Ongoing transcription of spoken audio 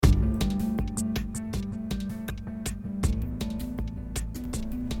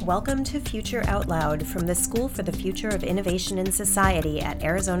Welcome to Future Out Loud from the School for the Future of Innovation in Society at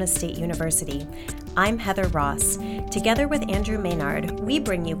Arizona State University. I'm Heather Ross. Together with Andrew Maynard, we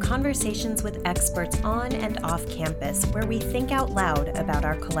bring you conversations with experts on and off campus where we think out loud about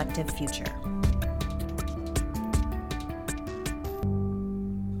our collective future.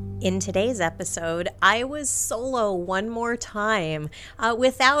 In today's episode, I was solo one more time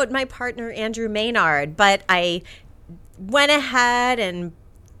without my partner Andrew Maynard, but I went ahead and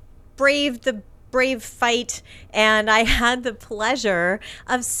braved the brave fight, and I had the pleasure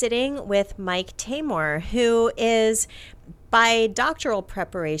of sitting with Mike Taymor, who is by doctoral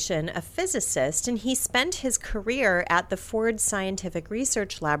preparation a physicist, and he spent his career at the Ford Scientific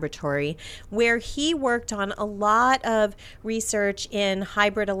Research Laboratory, where he worked on a lot of research in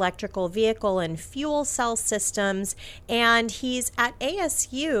hybrid electrical vehicle and fuel cell systems, and he's at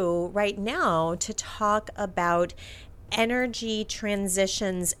ASU right now to talk about energy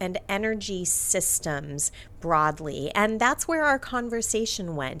transitions and energy systems broadly. And that's where our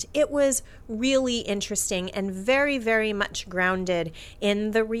conversation went. It was really interesting and very, very much grounded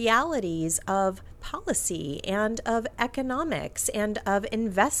in the realities of policy and of economics and of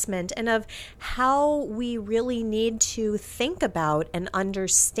investment and of how we really need to think about and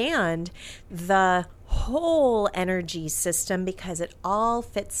understand the whole energy system because it all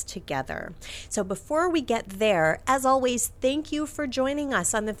fits together. So before we get there, as always, thank you for joining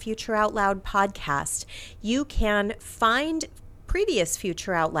us on the Future Out Loud podcast. You can find previous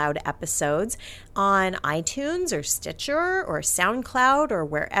Future Out Loud episodes on iTunes or Stitcher or SoundCloud or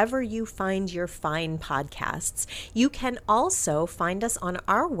wherever you find your fine podcasts. You can also find us on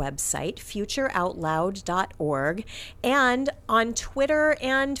our website, futureoutloud.org, and on Twitter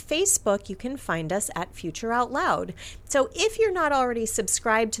and Facebook, you can find us at Future Out Loud. So if you're not already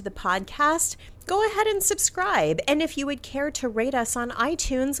subscribed to the podcast, go ahead and subscribe. And if you would care to rate us on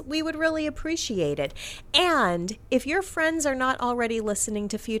iTunes, we would really appreciate it. And if your friends are not already listening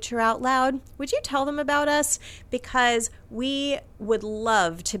to Future Out Loud, would you tell them about us? Because we would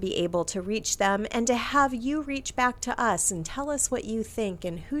love to be able to reach them and to have you reach back to us and tell us what you think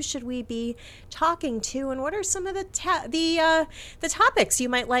and who should we be talking to and what are some of the topics you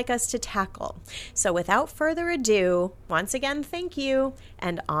might like us to tackle. So without further ado, once again, thank you,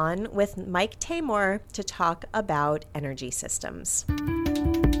 and on with Mike Taymor to talk about energy systems.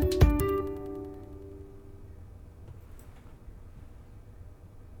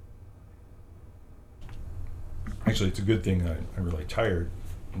 Actually, it's a good thing I'm really tired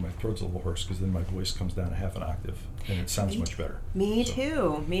and my throat's a little hoarse because then my voice comes down a half an octave and it sounds much better. Me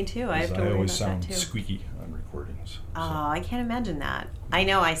too. I have to worry about that too. I always sound squeaky on recordings. Oh, I can't imagine that. I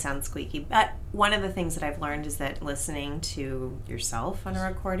know I sound squeaky, but one of the things that I've learned is that listening to yourself on a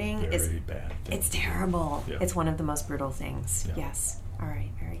recording is very bad. It's terrible. Yeah. It's one of the most brutal things. Yeah. Yes. All right.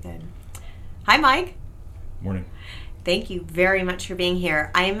 Very good. Hi, Mike. Morning. Thank you very much for being here.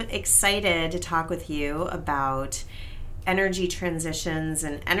 I'm excited to talk with you about energy transitions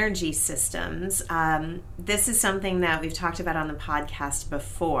and energy systems. This is something that we've talked about on the podcast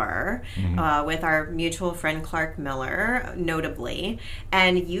before with our mutual friend Clark Miller, notably.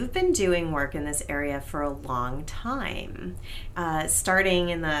 And you've been doing work in this area for a long time, starting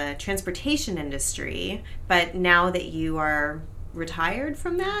in the transportation industry. But now that you are retired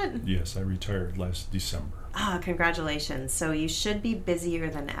from that? Yes, I retired last December. Congratulations. So you should be busier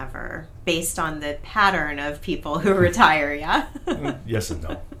than ever based on the pattern of people who retire, yeah? Yes and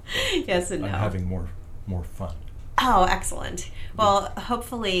no. Yes and no. I'm having more fun. Oh, excellent. Well,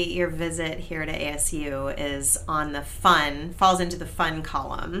 hopefully your visit here to ASU is on the fun, falls into the fun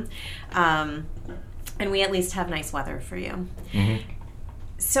column. And we at least have nice weather for you. Mm-hmm.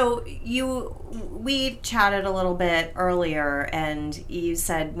 So we chatted a little bit earlier, and you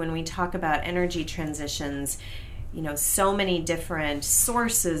said when we talk about energy transitions, so many different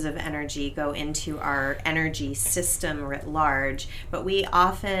sources of energy go into our energy system writ large, but we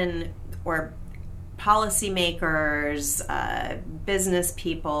often, or policymakers, business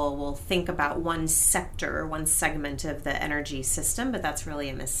people will think about one sector, one segment of the energy system, but that's really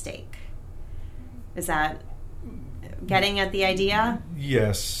a mistake. Is that getting at the idea?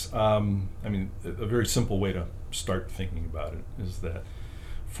 Yes. A very simple way to start thinking about it is that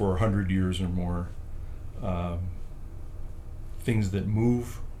for 100 years or more, things that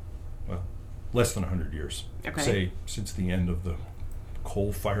move, less than 100 years, say since the end of the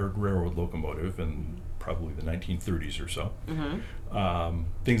coal-fired railroad locomotive in probably the 1930s or so,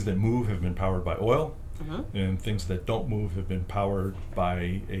 things that move have been powered by oil, and things that don't move have been powered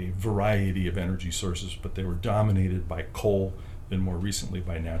by a variety of energy sources, but they were dominated by coal and more recently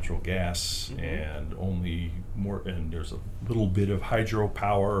by natural gas, and and there's a little bit of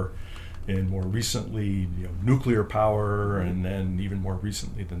hydropower, and more recently, nuclear power, and then even more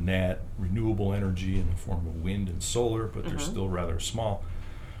recently than that, renewable energy in the form of wind and solar, but they're still rather small.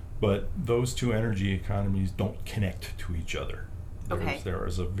 But those two energy economies don't connect to each other. There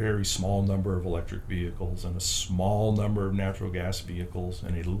is a very small number of electric vehicles and a small number of natural gas vehicles,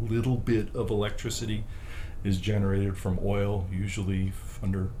 and a little bit of electricity is generated from oil, usually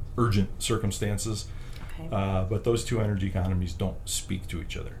under urgent circumstances. But those two energy economies don't speak to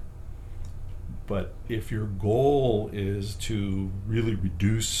each other. But if your goal is to really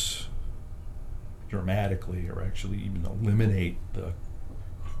reduce dramatically, or actually even eliminate the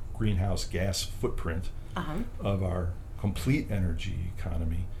greenhouse gas footprint of our complete energy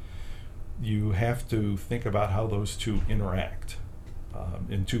economy, you have to think about how those two interact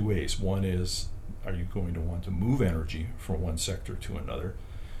in two ways. One is, are you going to want to move energy from one sector to another?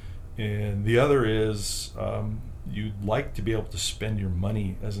 And the other is, you'd like to be able to spend your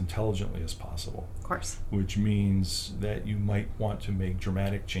money as intelligently as possible. Of course. Which means that you might want to make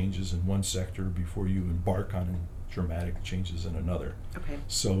dramatic changes in one sector before you embark on dramatic changes in another.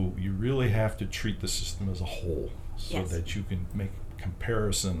 So you really have to treat the system as a whole, so that you can make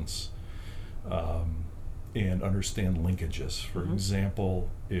comparisons and understand linkages. For example,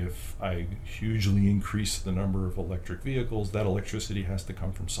 if I hugely increase the number of electric vehicles, that electricity has to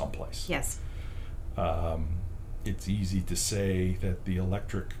come from someplace. It's easy to say that the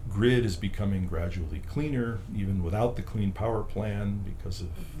electric grid is becoming gradually cleaner, even without the Clean Power Plan, because of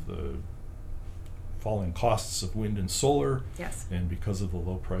the falling costs of wind and solar, and because of the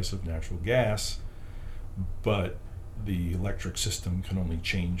low price of natural gas. But the electric system can only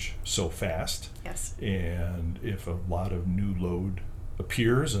change so fast. And if a lot of new load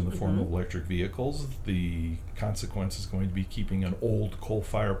appears in the form of electric vehicles, the consequence is going to be keeping an old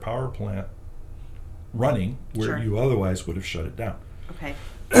coal-fired power plant running where you otherwise would have shut it down.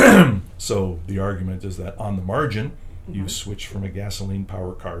 So the argument is that on the margin, you switch from a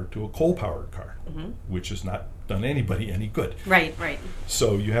gasoline-powered car to a coal-powered car, which has not done anybody any good.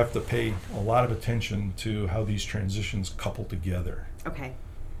 So you have to pay a lot of attention to how these transitions couple together.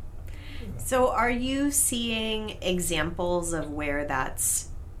 So are you seeing examples of where that's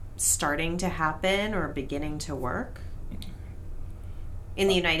starting to happen or beginning to work in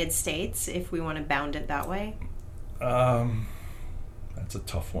the United States, if we want to bound it that way? That's a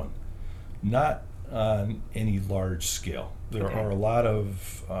tough one. Not on any large scale. There are a lot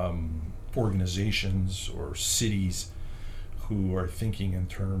of organizations or cities who are thinking in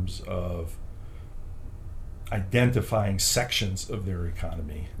terms of identifying sections of their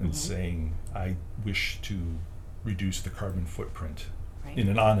economy and saying, I wish to reduce the carbon footprint in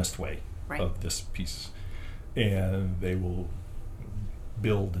an honest way of this piece. And they will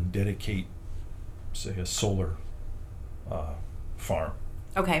build and dedicate, say, a solar farm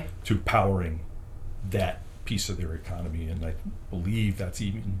to powering that piece of their economy, and I believe that's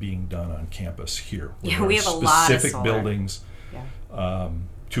even being done on campus here. We have a lot of specific buildings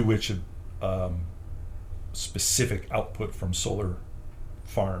to which specific output from solar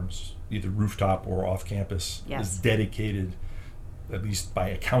farms, either rooftop or off campus, is dedicated, at least by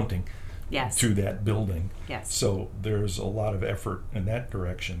accounting, to that building. So there's a lot of effort in that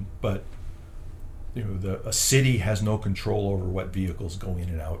direction, but a city has no control over what vehicles go in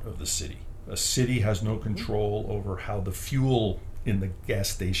and out of the city. A city has no control over how the fuel in the gas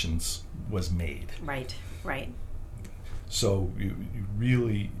stations was made. So you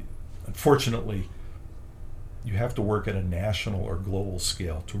really, unfortunately, you have to work at a national or global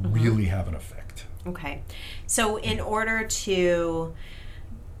scale to really have an effect. So in order to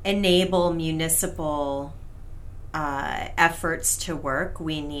enable municipal efforts to work,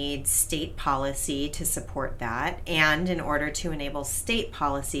 we need state policy to support that. And in order to enable state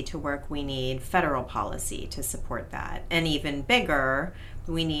policy to work, we need federal policy to support that. And even bigger,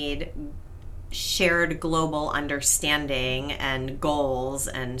 we need shared global understanding and goals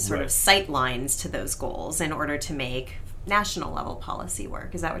and sort of sight lines to those goals in order to make national level policy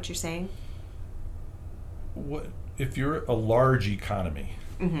work. Is that what you're saying? If you're a large economy,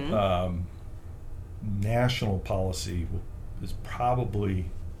 national policy is probably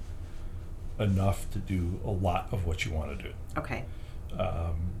enough to do a lot of what you want to do.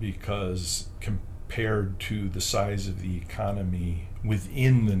 Because compared to the size of the economy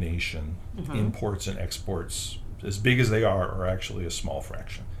within the nation, imports and exports, as big as they are actually a small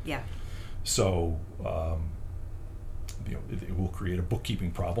fraction. So it will create a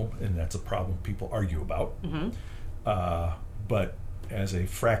bookkeeping problem, and that's a problem people argue about. But as a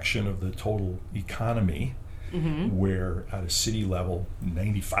fraction of the total economy, where at a city level,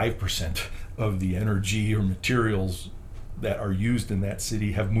 95% of the energy or materials that are used in that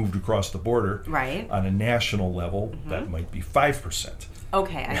city have moved across the border. Right. On a national level, that might be 5%.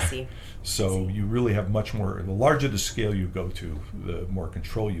 Okay, I see. So you really have much more, the larger the scale you go to, the more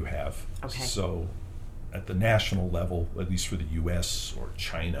control you have. Okay. So at the national level, at least for the US or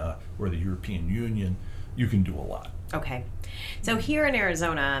China or the European Union, you can do a lot. Okay. So here in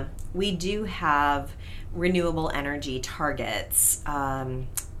Arizona, we do have renewable energy targets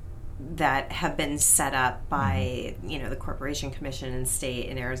that have been set up by, the Corporation Commission and state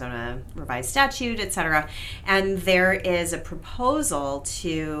in Arizona revised statute, et cetera. And there is a proposal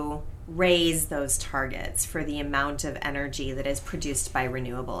to raise those targets for the amount of energy that is produced by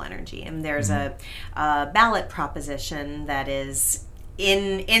renewable energy. And there's a ballot proposition that is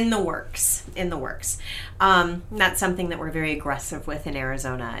in the works. That's something that we're very aggressive with in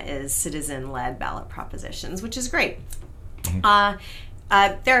Arizona, is citizen-led ballot propositions, which is great.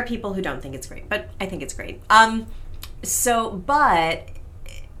 There are people who don't think it's great, but I think it's great. But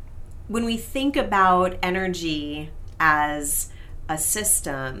when we think about energy as a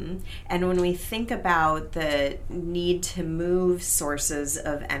system, and when we think about the need to move sources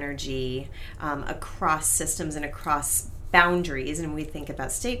of energy across systems and across boundaries, and we think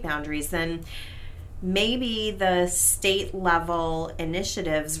about state boundaries, then maybe the state level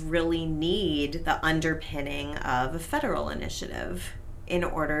initiatives really need the underpinning of a federal initiative in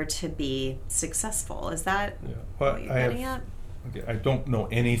order to be successful. Is that what you're getting at? Okay, I don't know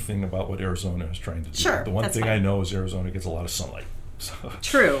anything about what Arizona is trying to do. Sure, the one thing fine. I know is Arizona gets a lot of sunlight. So,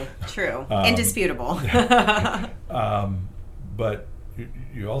 True. Indisputable. But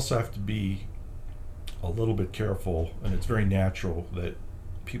you also have to be a little bit careful, and it's very natural that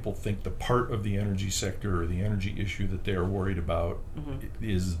people think the part of the energy sector or the energy issue that they're worried about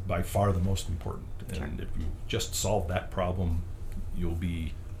is by far the most important. Sure. And if you just solve that problem, you'll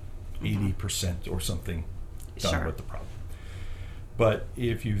be 80% or something done with the problem. But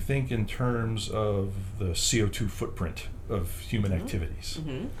if you think in terms of the CO2 footprint of human activities,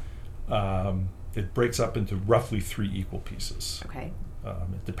 it breaks up into roughly 3 equal pieces. Okay.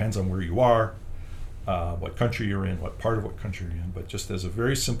 It depends on where you are, what country you're in, what part of what country you're in, but just as a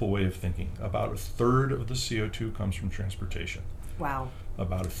very simple way of thinking, about 1/3 of the CO2 comes from transportation. Wow.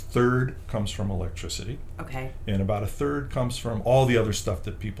 About 1/3 comes from electricity. Okay. And about 1/3 comes from all the other stuff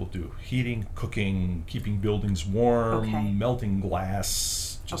that people do: heating, cooking, keeping buildings warm, melting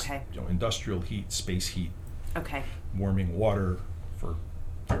glass, just industrial heat, space heat, warming water for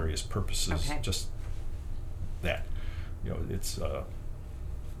various purposes. Just that. It's a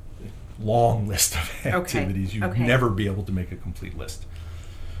long list of activities. You'd never be able to make a complete list.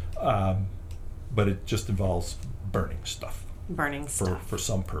 But it just involves burning stuff. For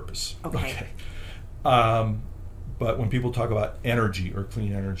some purpose. Okay. But when people talk about energy or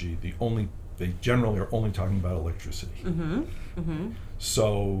clean energy, they generally are only talking about electricity.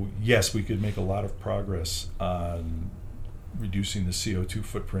 So yes, we could make a lot of progress on reducing the CO2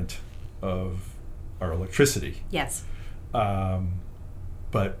 footprint of our electricity. Yes.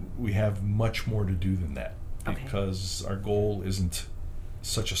 But we have much more to do than that, because our goal isn't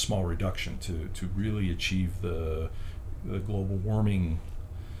such a small reduction to really achieve the global warming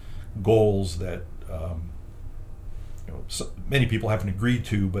goals that many people haven't agreed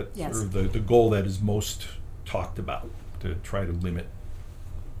to, but sort of the goal that is most talked about, to try to limit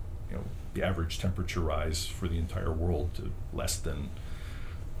the average temperature rise for the entire world to less than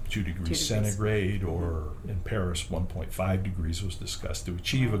 2 degrees centigrade, or in Paris 1.5 degrees was discussed. To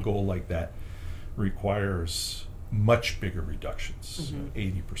achieve a goal like that requires much bigger reductions,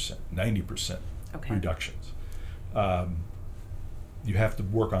 80%, 90% reductions. You have to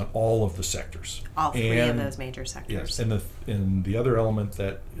work on all of the sectors. All 3 of those major sectors. Yes, and the other element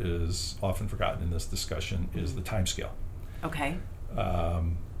that is often forgotten in this discussion is the time scale. Okay.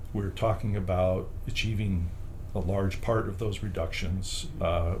 We're talking about achieving a large part of those reductions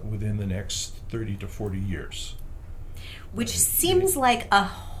within the next 30 to 40 years. Which seems like a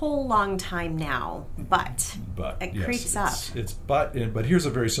whole long time now, but it creeps up. But here's a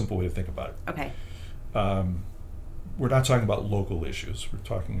very simple way to think about it. Okay. We're not talking about local issues. We're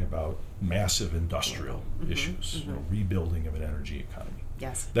talking about massive industrial issues, rebuilding of an energy economy.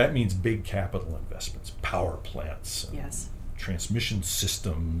 Yes. That means big capital investments, power plants, and transmission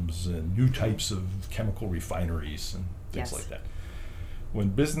systems, and new types of chemical refineries and things like that. When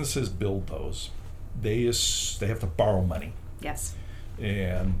businesses build those, they have to borrow money. Yes.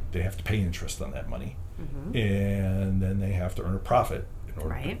 And they have to pay interest on that money. And then they have to earn a profit in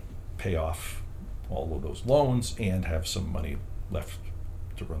order to pay off all of those loans and have some money left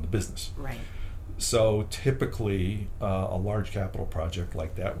to run the business. Right. So typically, a large capital project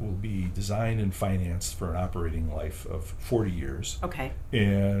like that will be designed and financed for an operating life of 40 years. Okay.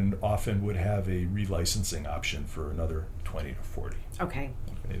 And often would have a relicensing option for another 20 to 40. Okay.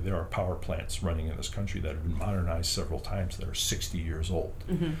 There are power plants running in this country that have been modernized several times that are 60 years old.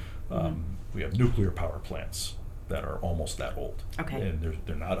 We have nuclear power plants that are almost that old. Okay. And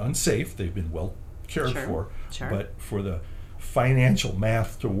they're not unsafe. They've been well cared for. Sure. But for the financial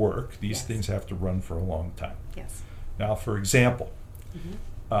math to work, these Yes. things have to run for a long time. Yes. Now, for example,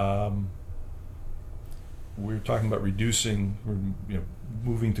 we're talking about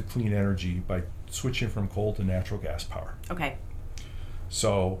moving to clean energy by switching from coal to natural gas power. Okay.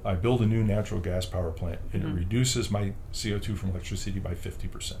 So I build a new natural gas power plant, and it reduces my CO2 from electricity by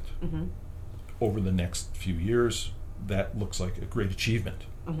 50%. Over the next few years, that looks like a great achievement.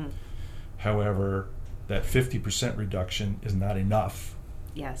 However, that 50% reduction is not enough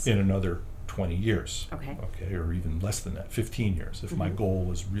Yes. in another 20 years. Okay. Or even less than that, 15 years. If my goal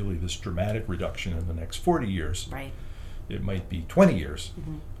is really this dramatic reduction in the next 40 years, Right. it might be 20 years.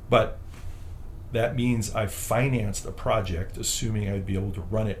 But that means I've financed a project assuming I'd be able to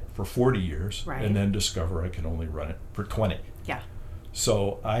run it for 40 years Right. and then discover I can only run it for 20. Yeah.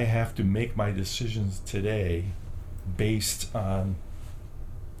 So I have to make my decisions today based on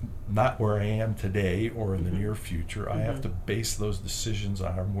not where I am today or in the near future. I have to base those decisions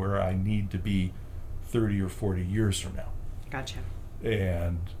on where I need to be 30 or 40 years from now. Gotcha.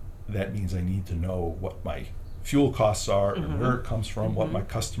 And that means I need to know what my fuel costs are and where it comes from, what my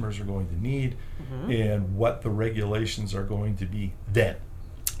customers are going to need, and what the regulations are going to be then.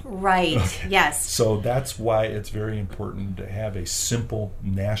 Right. Okay. Yes. So that's why it's very important to have a simple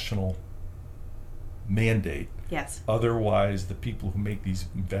national mandate. Yes. Otherwise, the people who make these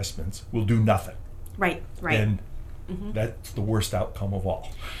investments will do nothing. Right. Right. And that's the worst outcome of all.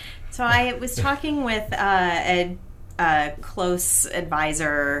 So I was talking with a close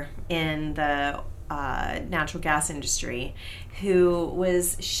advisor in the natural gas industry who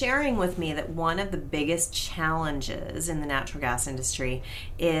was sharing with me that one of the biggest challenges in the natural gas industry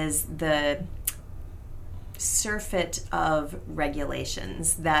is the surfeit of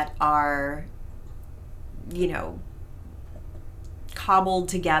regulations that are, cobbled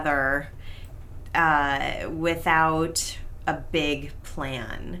together without a big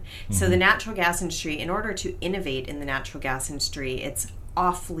plan. So the natural gas industry, in order to innovate in the natural gas industry, it's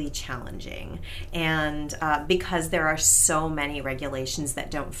awfully challenging, and because there are so many regulations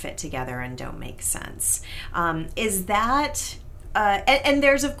that don't fit together and don't make sense. Is that and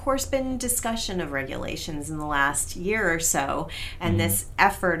there's of course been discussion of regulations in the last year or so, and this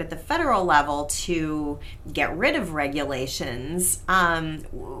effort at the federal level to get rid of regulations,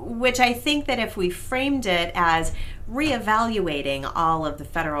 which I think that if we framed it as reevaluating all of the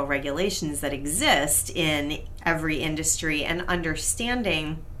federal regulations that exist in every industry and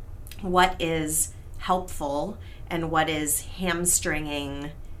understanding what is helpful and what is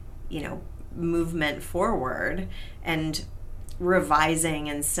hamstringing, movement forward, and revising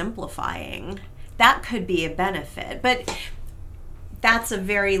and simplifying, that could be a benefit. But that's a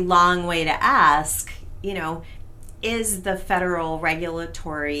very long way to ask, is the federal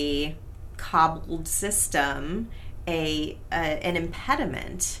regulatory cobbled system an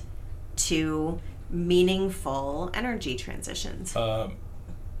impediment to meaningful energy transitions?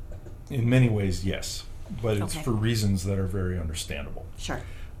 In many ways, yes. But it's Okay. for reasons that are very understandable. Sure.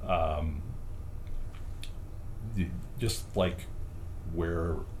 Just like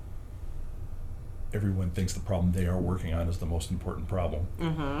where everyone thinks the problem they are working on is the most important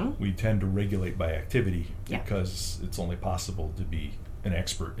problem, we tend to regulate by activity because it's only possible to be an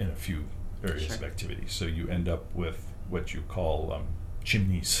expert in a few areas of activity. So you end up with what you call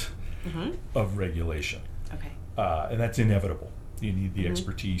chimneys of regulation. Okay. And that's inevitable. You need the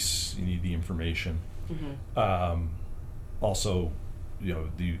expertise, you need the information. Also,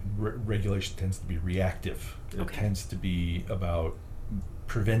 the regulation tends to be reactive. It tends to be about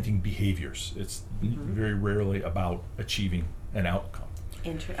preventing behaviors. It's very rarely about achieving an outcome.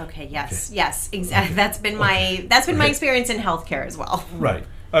 Okay. Yes. Exactly. That's been my my experience in healthcare as well. Right.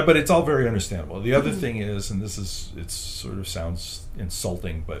 But it's all very understandable. The other thing is, and it sort of sounds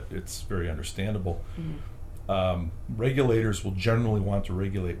insulting, but it's very understandable. Regulators will generally want to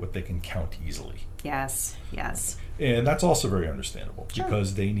regulate what they can count easily. Yes. And that's also very understandable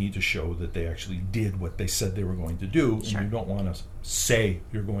because they need to show that they actually did what they said they were going to do. And you don't want to say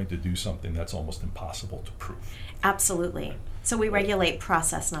you're going to do something that's almost impossible to prove. Absolutely. So we regulate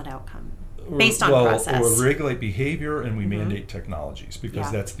process, not outcome, based on process. Or regulate behavior, and we mandate technologies,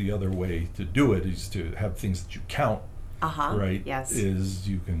 because that's the other way to do it, is to have things that you count right? Yes. Is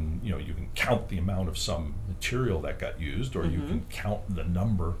you can count the amount of some material that got used, or you can count the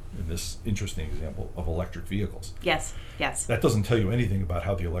number, in this interesting example, of electric vehicles. Yes. Yes. That doesn't tell you anything about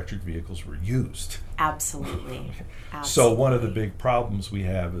how the electric vehicles were used. Absolutely. So one of the big problems we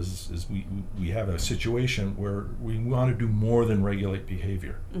have is we have a situation where we want to do more than regulate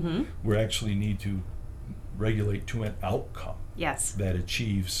behavior. We actually need to regulate to an outcome Yes. that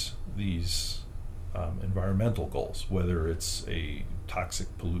achieves these environmental goals, whether it's a toxic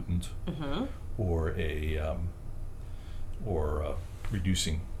pollutant or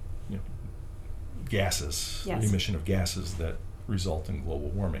reducing gases, Yes. the emission of gases that result in global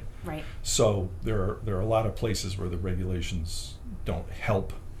warming. Right. So there are a lot of places where the regulations don't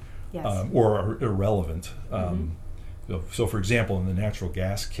help Yes. or are irrelevant. So, for example, in the natural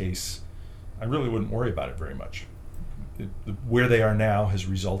gas case, I really wouldn't worry about it very much. Where they are now has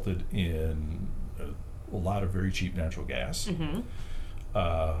resulted in a lot of very cheap natural gas.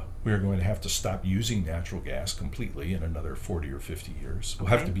 We are going to have to stop using natural gas completely in another 40 or 50 years. We'll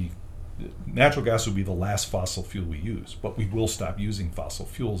have to be. Natural gas will be the last fossil fuel we use, but we will stop using fossil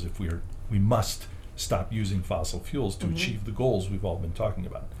fuels if we must stop using fossil fuels to achieve the goals we've all been talking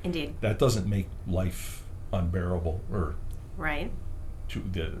about. Indeed. That doesn't make life unbearable, or Right. to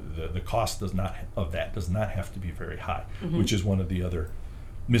the cost does not have to be very high, which is one of the other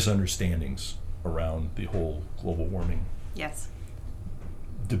misunderstandings around the whole global warming Yes.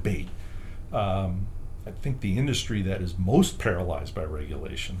 debate. I think the industry that is most paralyzed by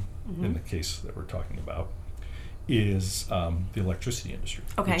regulation, in the case that we're talking about, is the electricity industry,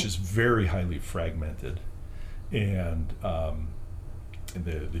 Okay. which is very highly fragmented. And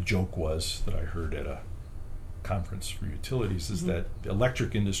the joke was that I heard at a conference for utilities is that the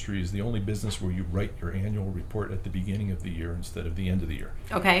electric industry is the only business where you write your annual report at the beginning of the year instead of the end of the year.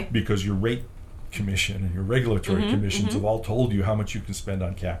 Okay. Because your rate commission and your regulatory commissions have all told you how much you can spend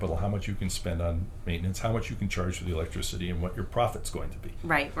on capital, how much you can spend on maintenance, how much you can charge for the electricity, and what your profit's going to be.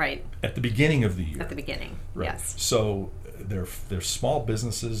 Right. Right. At the beginning of the year. At the beginning. Right. Yes. So they're small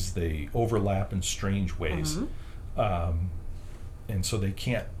businesses. They overlap in strange ways. And so they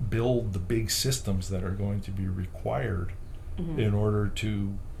can't build the big systems that are going to be required in order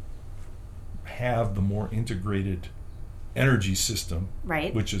to have the more integrated energy system,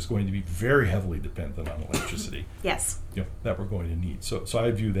 Right. which is going to be very heavily dependent on electricity, Yes. that we're going to need. So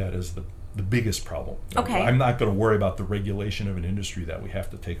I view that as the biggest problem. Okay. I'm not going to worry about the regulation of an industry that we have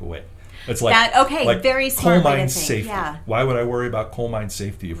to take away. It's like That- okay, like very smart coal way to mine think, safety. yeah. Why would I worry about coal mine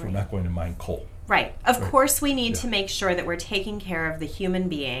safety if we're Right. not going to mine coal? Right. Of course, we need Yeah. to make sure that we're taking care of the human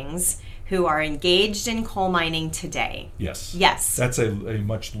beings who are engaged in coal mining today. Yes. Yes. That's a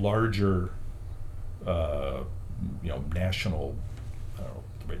much larger, national, I don't know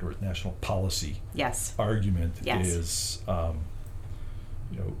the right word, national policy Yes. argument. Yes. Is,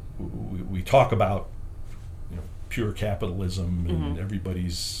 we talk about, pure capitalism and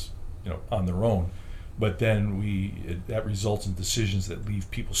everybody's, on their own, but then that results in decisions that leave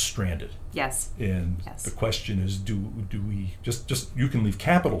people stranded. Yes. And Yes. the question is, do we just you can leave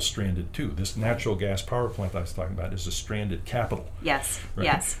capital stranded too. This natural gas power plant I was talking about is a stranded capital. Yes. Right?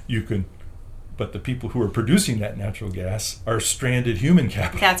 Yes. You can, but the people who are producing that natural gas are stranded human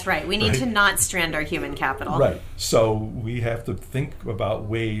capital. That's right. We need Right. to not strand our human capital. Right. So we have to think about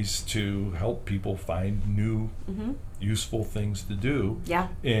ways to help people find new, useful things to do. Yeah.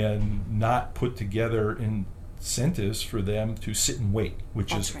 And not put together incentives for them to sit and wait,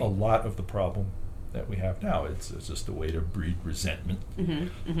 which That's is right. a lot of the problem that we have now. It's just a way to breed resentment,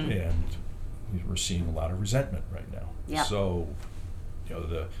 and we're seeing a lot of resentment right now. Yeah. So,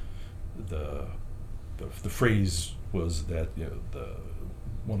 the phrase was that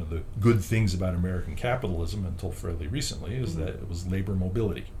one of the good things about American capitalism until fairly recently is that it was labor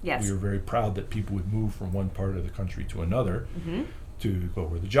mobility. Yes. We were very proud that people would move from one part of the country to another to go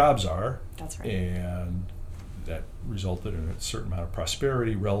where the jobs are. That's right. And that resulted in a certain amount of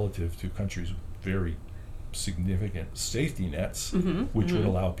prosperity relative to countries with very significant safety nets, which would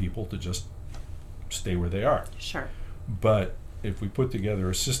allow people to just stay where they are. Sure. But if we put together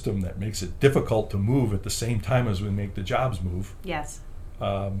a system that makes it difficult to move at the same time as we make the jobs move, Yes.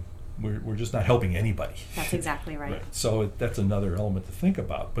 we're just not helping anybody. That's exactly right. So that's another element to think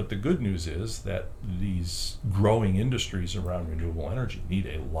about. But the good news is that these growing industries around renewable energy need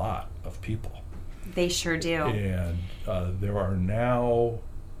a lot of people. They sure do. And there are now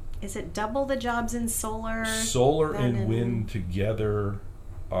Is it double the jobs in solar? solar than in- and wind together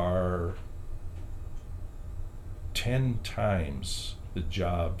are 10 times the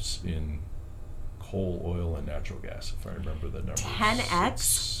jobs in coal, oil, and natural gas, if I remember the numbers.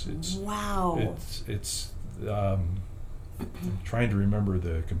 10x? It's Wow. it's I'm trying to remember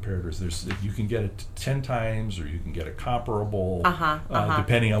the comparators. You can get it 10 times, or you can get it comparable,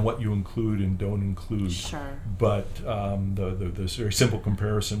 depending on what you include and don't include. Sure. But the very simple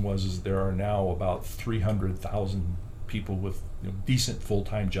comparison is there are now about 300,000 people with decent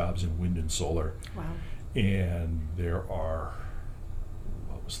full-time jobs in wind and solar. Wow. And there are,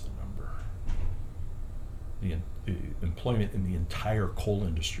 what was the number? The employment in the entire coal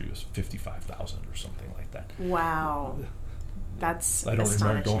industry was 55,000 or something like that. Wow. That's I don't remember.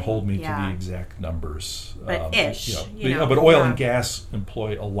 astonishing. Don't hold me to Yeah. the exact numbers. But ish. But oil and gas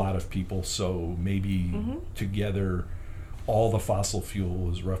employ a lot of people, so maybe together all the fossil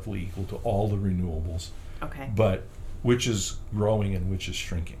fuel is roughly equal to all the renewables. Okay. But which is growing and which is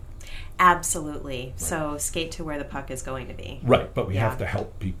shrinking. Absolutely. Right. So skate to where the puck is going to be. Right, but we Yeah. have to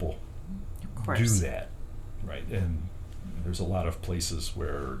help people Of course. do that. Right, and there's a lot of places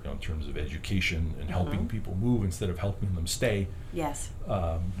where, in terms of education and helping people move instead of helping them stay, Yes.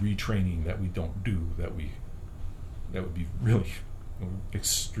 retraining that we don't do, that would be really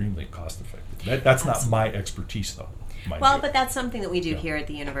extremely cost effective. That's not my expertise, though. Well, but that's something that we do here at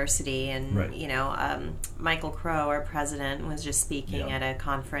the university. And, Right. Michael Crow, our president, was just speaking Yeah. at a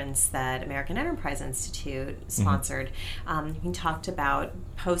conference that American Enterprise Institute sponsored. He talked about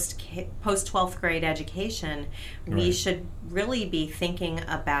post 12th grade education. We Right. should really be thinking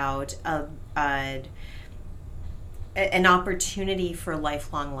about an opportunity for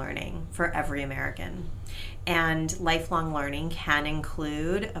lifelong learning for every American. And lifelong learning can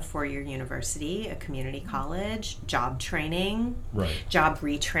include a 4-year university, a community college, job training, Right. job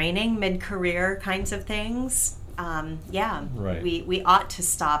retraining, mid-career kinds of things. Right. We ought to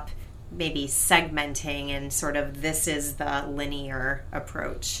stop maybe segmenting and sort of this is the linear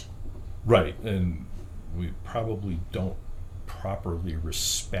approach. Right, and we probably don't properly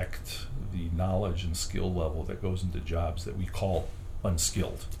respect the knowledge and skill level that goes into jobs that we call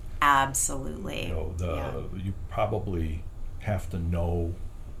unskilled. Absolutely. You probably have to know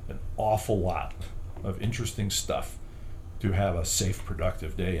an awful lot of interesting stuff to have a safe,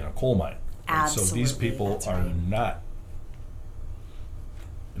 productive day in a coal mine. Absolutely. So these people That's are right. not,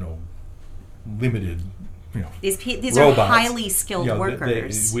 limited. These robots. are highly skilled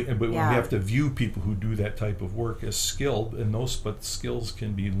workers. But we Yeah. have to view people who do that type of work as skilled, and but skills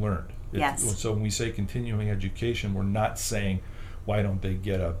can be learned. Yes. So when we say continuing education, we're not saying, why don't they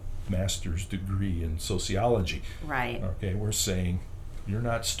get a master's degree in sociology? Right. Okay, we're saying, you're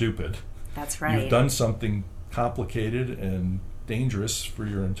not stupid. That's right. You've done something complicated and dangerous for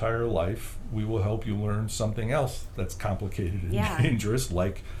your entire life. We will help you learn something else that's complicated and Yeah. dangerous,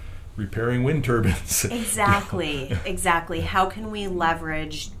 like repairing wind turbines. Exactly. How can we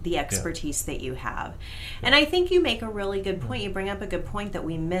leverage the expertise that you have? And I think you make a really good point. You bring up a good point that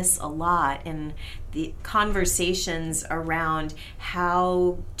we miss a lot in the conversations around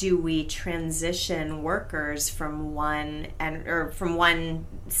how do we transition workers from one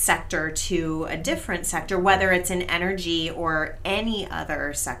sector to a different sector, whether it's in energy or any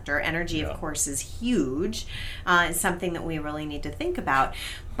other sector. Energy, of course, is huge. It's something that we really need to think about.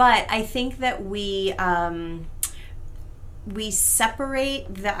 But I think that we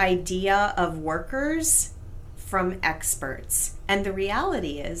separate the idea of workers from experts. And the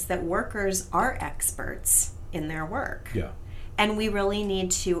reality is that workers are experts in their work. Yeah. And we really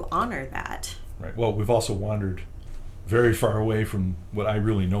need to honor that. Right. Well, we've also wandered very far away from what I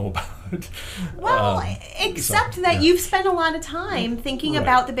really know about. Well, except that you've spent a lot of time thinking Right.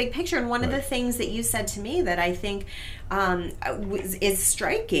 about the big picture. And one of the Right. things that you said to me that I think is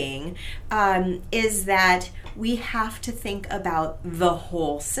striking is that we have to think about the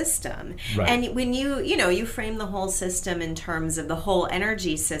whole system. Right. And when you frame the whole system in terms of the whole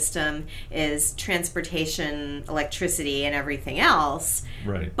energy system is transportation, electricity, and everything else.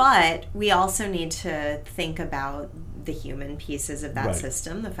 Right. But we also need to think about the human pieces of that Right.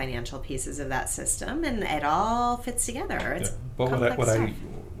 system, the financial pieces of that system, and it all fits together. It's But complex stuff.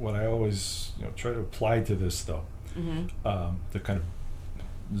 what I always try to apply to this, though, to kind of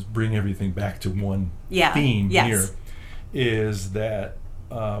just bring everything back to one theme here, is that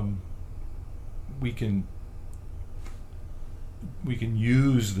we can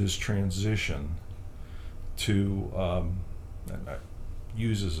use this transition to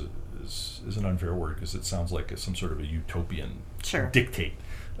use is an unfair word because it sounds like some sort of a utopian dictate,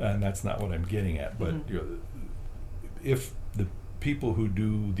 and that's not what I'm getting at. But if the people who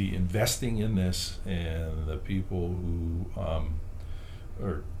do the investing in this and the people who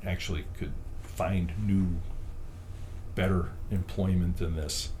or actually could find new, better employment in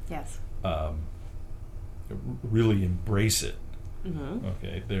this, really embrace it.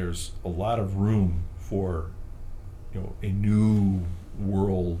 Okay, there's a lot of room for a new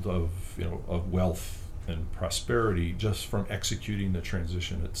world of of wealth and prosperity just from executing the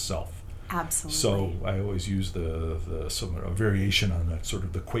transition itself. Absolutely. So I always use a variation on that, sort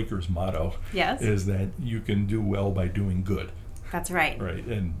of the Quakers motto. Yes. Is that you can do well by doing good. That's right. Right,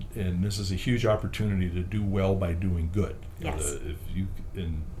 and this is a huge opportunity to do well by doing good. Yes.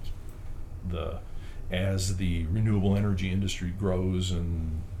 As the renewable energy industry grows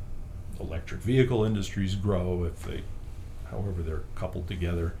and electric vehicle industries grow, however they're coupled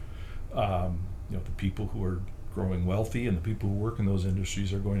together, the people who are growing wealthy and the people who work in those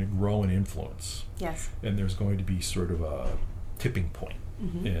industries are going to grow in influence. Yes. And there's going to be sort of a tipping point.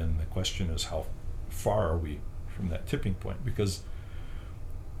 Mm-hmm. And the question is, how far are we from that tipping point? Because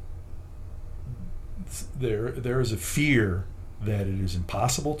there is a fear that it is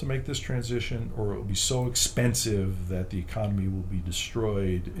impossible to make this transition, or it will be so expensive that the economy will be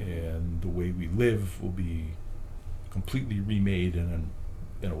destroyed and the way we live will be completely remade in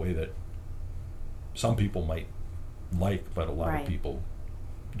a way that some people might like, but a lot of people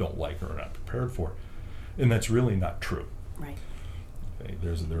don't like or are not prepared for. And that's really not true. Right. Okay,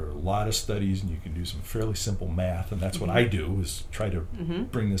 there are a lot of studies, and you can do some fairly simple math, and that's what I do, is try to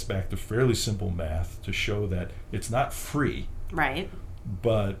bring this back to fairly simple math to show that it's not free. Right.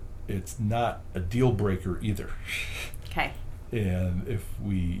 But it's not a deal breaker either. Okay. And if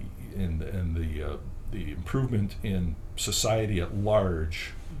we the improvement in society at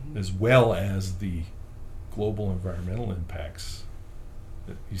large, as well as the global environmental impacts,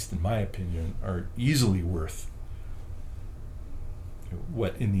 at least in my opinion, are easily worth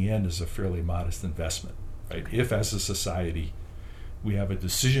what in the end is a fairly modest investment. Right? If as a society we have a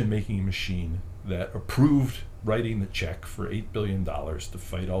decision-making machine that approved writing the check for $8 billion to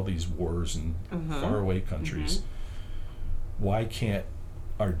fight all these wars in faraway countries, why can't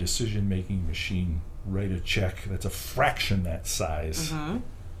our decision-making machine write a check that's a fraction that size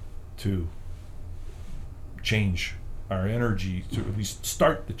to change our energy, to at least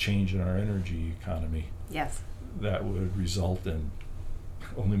start the change in our energy economy? Yes. That would result in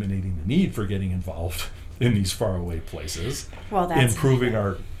eliminating the need for getting involved in these faraway places, improving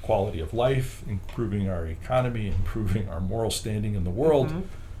our quality of life, improving our economy, improving our moral standing in the world.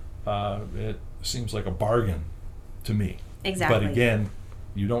 It seems like a bargain to me. Exactly. But again,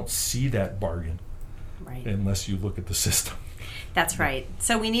 you don't see that bargain unless you look at the system. That's right.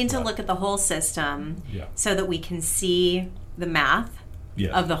 So we need to look at the whole system so that we can see the math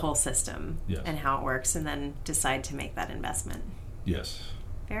of the whole system and how it works, and then decide to make that investment. Yes.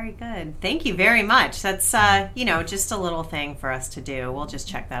 Very good. Thank you very much. That's, just a little thing for us to do. We'll just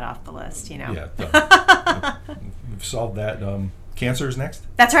check that off the list, Yeah. We've solved that. Cancer is next?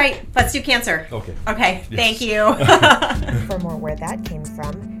 That's right. Let's do cancer. Okay. Okay. Yes. Thank you. For more where that came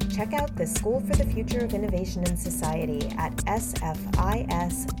from, check out the School for the Future of Innovation and Society at sfis.asu.edu.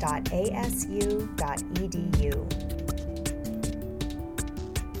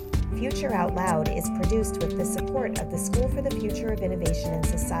 Future Out Loud is produced with the support of the School for the Future of Innovation and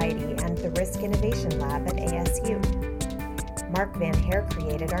Society and the Risk Innovation Lab at ASU. Mark Van Hare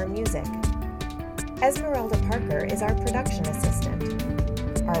created our music. Esmeralda Parker is our production assistant.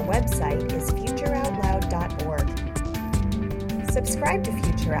 Our website is futureoutloud.org. Subscribe to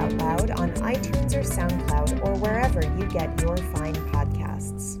Future Out Loud on iTunes or SoundCloud or wherever you get your fine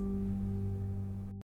podcasts.